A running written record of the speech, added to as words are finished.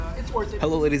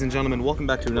Hello, ladies and gentlemen. Welcome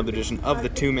back to another edition of the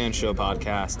Two Man Show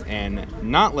podcast. And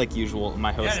not like usual,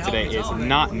 my host today is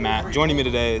not Matt. Joining me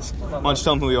today is, why don't you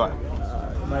tell him who you are?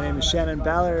 My name is Shannon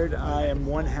Ballard. I am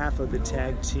one half of the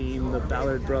tag team, the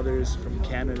Ballard Brothers from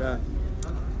Canada.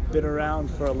 Been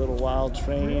around for a little while,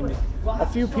 trained a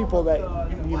few people that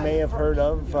you may have heard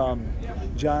of.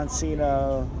 John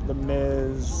Cena, The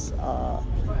Miz,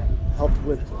 helped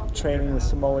with training with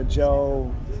Samoa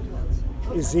Joe,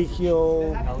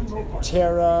 Ezekiel,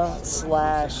 Tara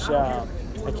slash, I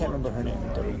can't remember her name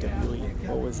in WWE.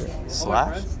 What was it?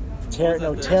 Slash?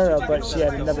 Tara, but she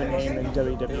had another name in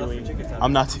WWE.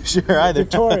 I'm not too sure either.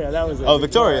 Victoria, that was it. Oh,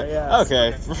 Victoria. Yes.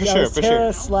 Okay, for sure.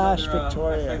 Tara slash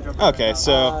Victoria. Okay,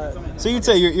 so you'd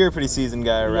say you're a pretty seasoned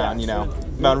guy around, yeah,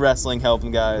 about wrestling,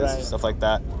 helping guys, right. Stuff like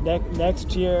that.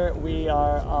 Next year we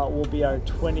will be our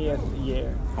 20th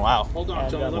year. Wow. Hold on,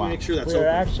 John. Let me make sure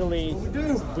that's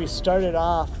We started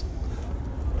off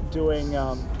doing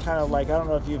kind of like, I don't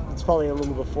know if it's probably a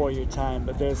little before your time,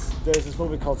 but there's this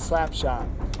movie called Slapshot.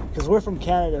 Because we're from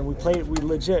Canada and we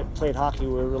legit played hockey.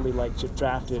 We were really like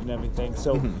drafted and everything.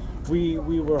 So we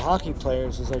were hockey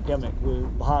players as our gimmick.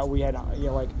 We had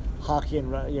like hockey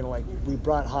and like we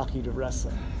brought hockey to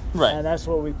wrestling. Right. And that's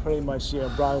what we pretty much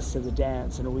brought us to the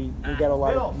dance, and we got a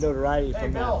lot of notoriety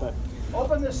from that.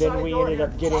 But then we ended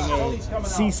up getting a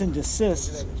cease and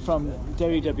desist from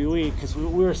WWE because we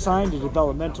were signed to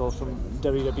developmental from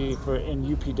WWE in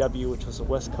UPW, which was a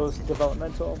West Coast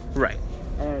developmental. Right.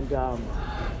 And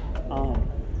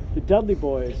the Dudley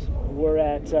Boys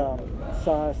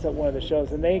saw us at one of the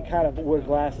shows, and they kind of wore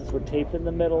glasses with tape in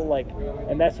the middle,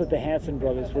 and that's what the Hanson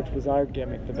Brothers, which was our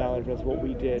gimmick, the Ballard Brothers, what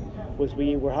we did was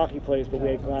we were hockey players, but we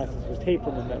had glasses with tape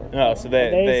in the middle. Oh, so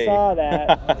they saw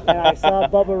that, and I saw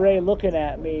Bubba Ray looking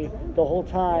at me the whole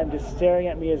time, just staring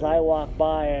at me as I walked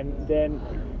by, and then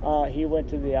he went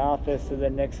to the office, and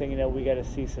then next thing you know, we got a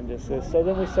cease and desist. So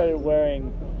then we started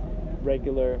wearing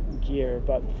regular gear,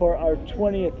 but for our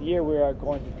 20th year we are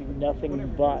going to do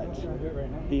nothing but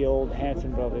the old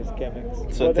Hanson Brothers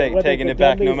gimmicks. So taking it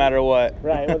back no matter what.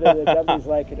 Right, whether the Dudleys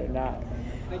like it or not.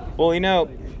 Well, we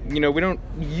don't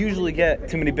usually get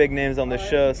too many big names on this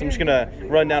show, so I'm just going to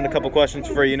run down a couple questions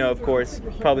for you. Of course,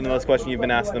 probably the most question you've been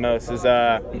asked the most is,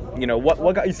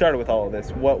 what got you started with all of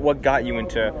this? What got you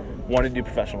into wanting to do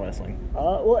professional wrestling?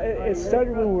 Well, it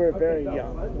started when we were very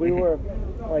young. We were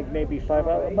like maybe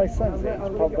 5, my son's age,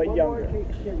 probably younger.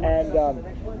 And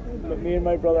me and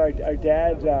my brother, our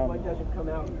dad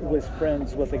was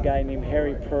friends with a guy named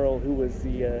Harry Pearl, who was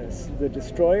the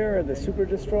Destroyer, or the Super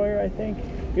Destroyer, I think.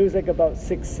 He was like about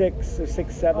 6'6" or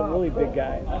 6'7", really big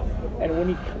guy. And when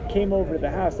he came over to the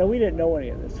house, now we didn't know any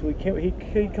of this, so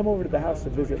he'd come over to the house to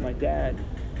visit my dad.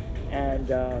 And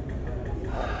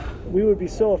we would be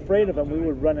so afraid of him, we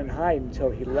would run and hide until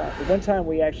he left. At one time,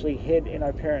 we actually hid in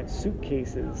our parents'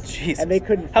 suitcases. Jesus. And they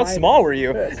couldn't How find small us. were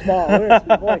you? Small. We were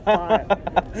like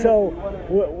 5. So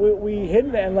we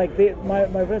hid there, and my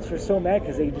parents were so mad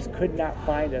because they just could not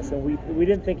find us, and we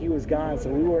didn't think he was gone, so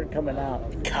we weren't coming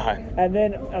out. God. And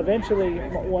then eventually,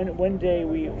 one day,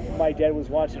 my dad was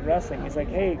watching wrestling. He's like,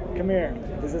 "Hey, come here.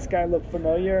 Does this guy look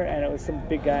familiar?" And it was some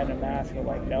big guy in a mask. We're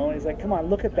like, "No." And he's like, "Come on,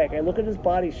 look at that guy. Look at his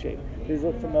body shape. Does he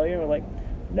look familiar?" We're like,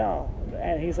 "No."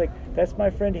 And he's like, "That's my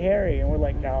friend Harry." And we're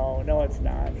like, no, it's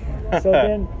not. So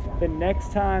then the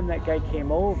next time that guy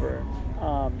came over,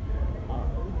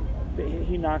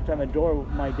 he knocked on the door.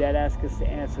 My dad asked us to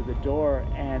answer the door,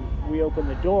 and we opened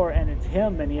the door, and it's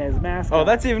him, and he has a mask on. Oh,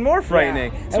 that's even more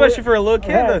frightening, yeah. especially for a little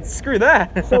kid. Right. Screw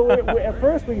that. So at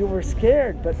first we were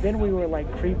scared, but then we were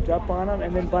like creeped up on him,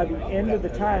 and then by the end of the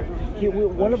time,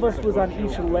 one of us was on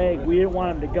each leg. We didn't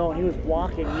want him to go, and he was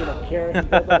walking, carrying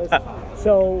both of us.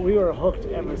 So we were hooked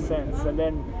ever since. And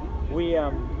then we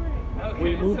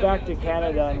moved back to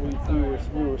Canada, and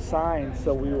we were signed.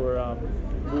 So we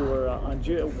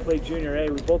played Junior A.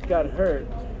 We both got hurt,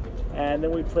 and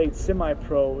then we played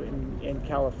semi-pro in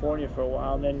California for a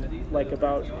while. And then, like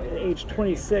about age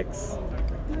 26,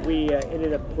 we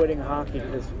ended up quitting hockey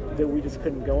because we just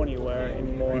couldn't go anywhere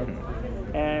anymore.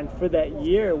 And for that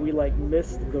year, we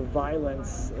missed the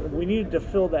violence. We needed to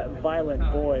fill that violent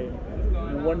void.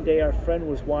 And one day, our friend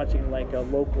was watching a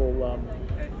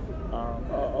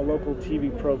local TV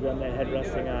program that had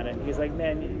wrestling on it. He's like,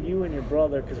 "Man, you and your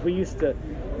brother," because we used to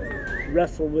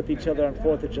wrestle with each other on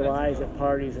 4th of July's at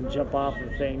parties and jump off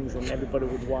of things, and everybody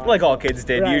would watch. Like all kids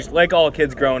did. Right. Usually, like all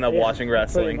kids growing up watching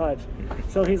wrestling. Pretty much.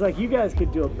 So he's like, "You guys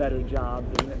could do a better job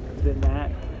than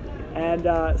that." And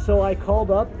so I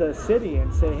called up the city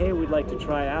and said, "Hey, we'd like to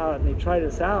try out." And they tried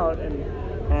us out,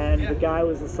 and the guy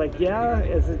was just like, "Yeah."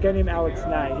 It's a guy named Alex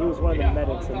Knight. He was one of the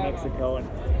medics in Mexico, and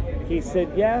he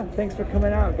said, yeah, thanks for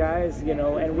coming out, guys, you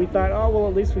know, and we thought, oh, well,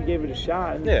 at least we gave it a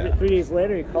shot. And Yeah. 3 days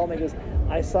later, he called me and goes,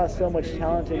 I saw so much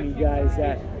talent in you guys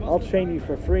that I'll train you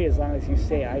for free as long as you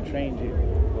say I trained you.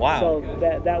 Wow. So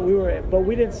that we were, but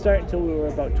we didn't start until we were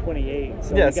about 28.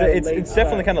 So Yeah, we so got a it's late definitely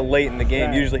start. kind of late in the game.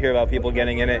 Right. You usually hear about people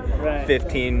getting in it Right.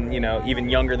 15, you know, even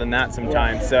younger than that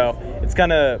sometimes. So it's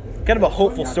kind of a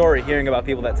hopeful story hearing about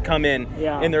people that come in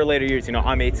Yeah. in their later years. You know,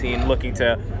 I'm 18, looking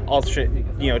to also,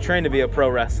 you know, train to be a pro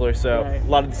wrestler. So Right. a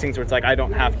lot of these things where it's like I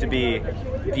don't have to be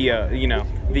the you know,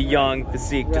 the young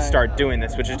physique to Right. start doing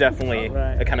this, which is definitely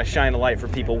Right. a kind of shine a light for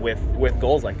people with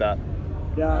goals like that.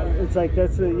 Yeah, it's like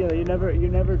that's a, you know,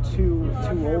 you're never too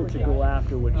old to go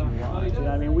after what you want. You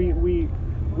know, I mean, we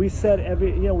set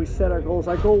we set our goals.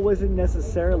 Our goal wasn't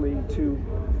necessarily to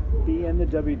be in the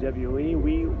WWE.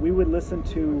 We would listen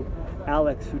to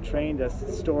Alex, who trained us,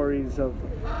 stories of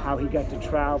how he got to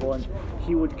travel, and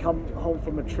he would come home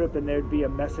from a trip and there'd be a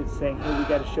message saying, hey, we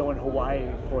got a show in Hawaii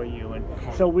for you. And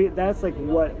so that's like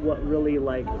what really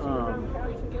like I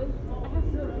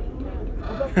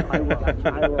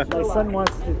will. My son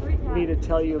wants me to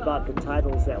tell you about the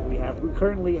titles that we have. We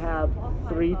currently have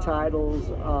 3 titles.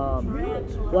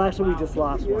 Well, actually, we just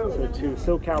lost one, so 2.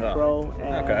 SoCal Pro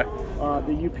and okay.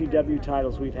 The UPW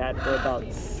titles we've had for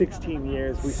about 16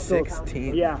 years.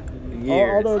 16 yeah.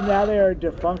 years. Although now they are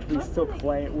defunct, we're still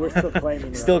claiming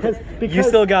them. Still, Because you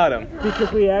still got them.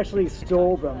 Because we actually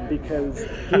stole them because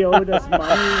he owed us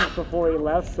money before he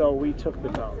left, so we took the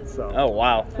belts. So. Oh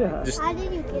wow. Yeah. Just How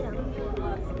did you get them?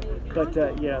 But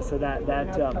yeah, so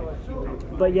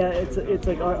but yeah, it's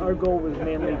like our goal was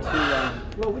mainly to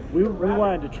we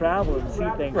wanted to travel and see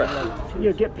things, Right. and like, you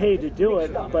know, get paid to do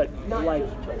it, but like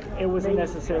it wasn't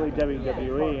necessarily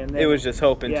WWE, and then, it was just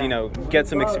hoping to, yeah. you know, get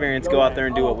some experience, go out there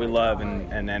and do what we love,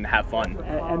 and then have fun.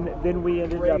 And then we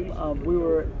ended up we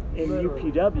were in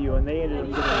UPW, and they ended up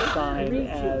getting assigned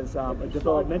as a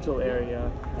developmental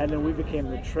area, and then we became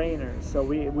the trainers. So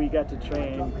we got to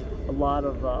train a lot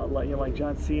of like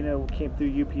John Cena came through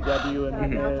UPW and The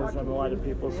Miz and a lot of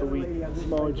people. So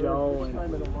Samoa Joe, and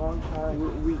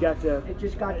we got to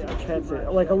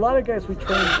transit. Like a lot of guys we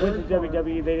trained went to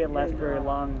WWE. They didn't last very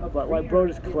long, but like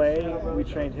Brodus Clay, we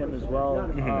trained him as well.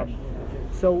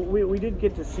 So we did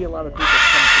get to see a lot of people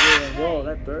come through, and whoa,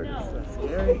 that bird is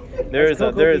scary. There's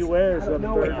Coco Beware's a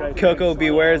bird right Coco there.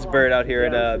 Beware's bird out here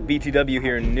at BTW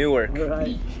here in Newark.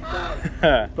 Right.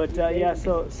 But yeah,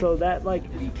 so that like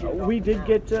we did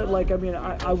get to like, I mean,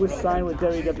 I was signed with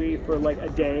WWE for like a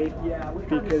day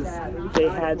because they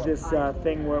had this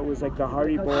thing where it was like the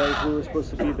Hardy Boys. We were supposed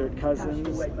to be their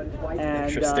cousins, and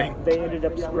Interesting. they ended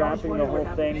up scrapping the whole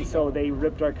thing. So they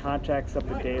ripped our contracts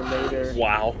up a day later.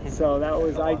 Wow. So that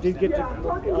was, I did get to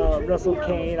wrestle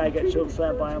Kane. I got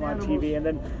chokeslammed by him on TV, and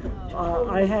then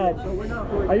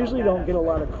I usually don't get a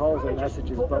lot of calls or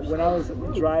messages, but when I was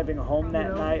driving home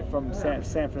that night from San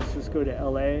Francisco to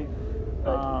LA,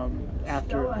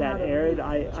 after that aired,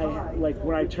 I like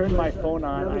when I turned my phone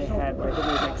on, I had like, it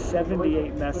was like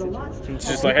 78 messages. It's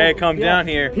just like, hey, come down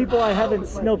here. People I haven't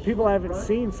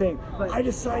seen saying, I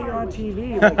just saw you on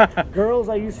TV. Like girls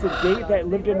I used to date that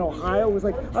lived in Ohio was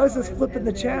like, I was just flipping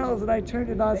the channels and I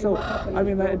turned it on. So I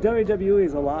mean, WWE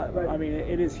is a lot. I mean,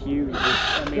 it is huge.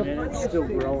 And it's still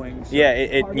growing. So. Yeah,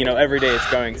 it you know, every day it's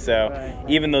going. So Right.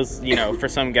 even those, you know, for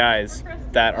some guys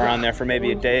that are on there for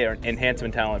maybe a day, or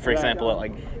enhancement talent, for example,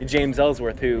 like James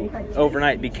Ellsworth, who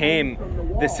overnight became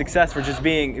this success for just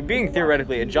being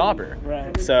theoretically a jobber.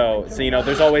 Right. So you know,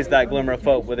 there's always that glimmer of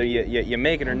hope, whether you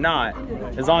make it or not.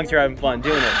 As long as you're having fun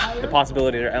doing it, the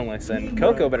possibilities are endless. And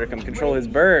Coco better come control his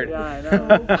bird. Yeah, I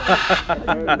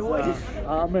know.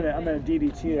 I'm gonna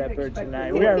DDT that bird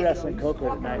tonight. We are wrestling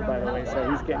Coco tonight, by the way.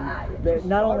 So he's getting.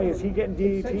 Not only is he getting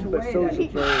DDT, but so is the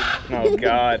bird. Oh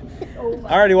God.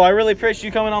 Alrighty, well, I really appreciate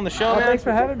you coming on the show, man. Thanks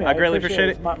for having me. I greatly appreciate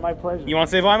it. It's my pleasure. You want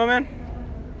to say bye, my man?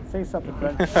 Say something,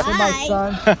 Ben. Say my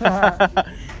son.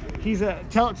 He's a.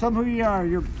 Tell him who you are.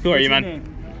 Who are you, man?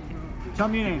 Name? Tell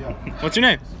me your name. What's your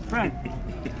name? Friend,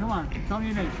 come on. Tell me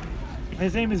your name.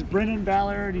 His name is Brennan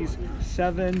Ballard. He's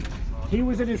 7. He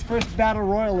was in his first battle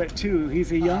royal at 2. He's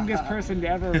the youngest person to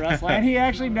ever wrestle, and he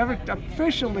actually never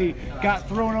officially got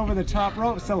thrown over the top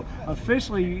rope. So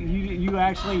officially, you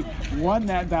actually won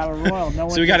that battle royal. No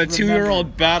one. So we got a just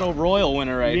 2-year-old battle royal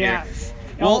winner right here. Yes.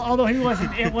 Well- Although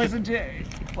it wasn't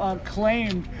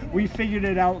claimed. We figured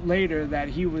it out later that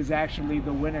he was actually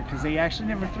the winner because they actually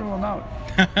never threw him out.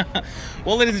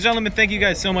 Well, ladies and gentlemen, thank you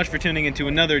guys so much for tuning into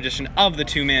another edition of The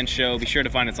Two Man Show. Be sure to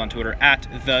find us on Twitter at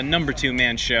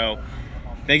 @the2man show.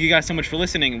 Thank you guys so much for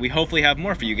listening. We hopefully have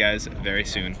more for you guys very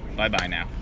soon. Bye-bye now.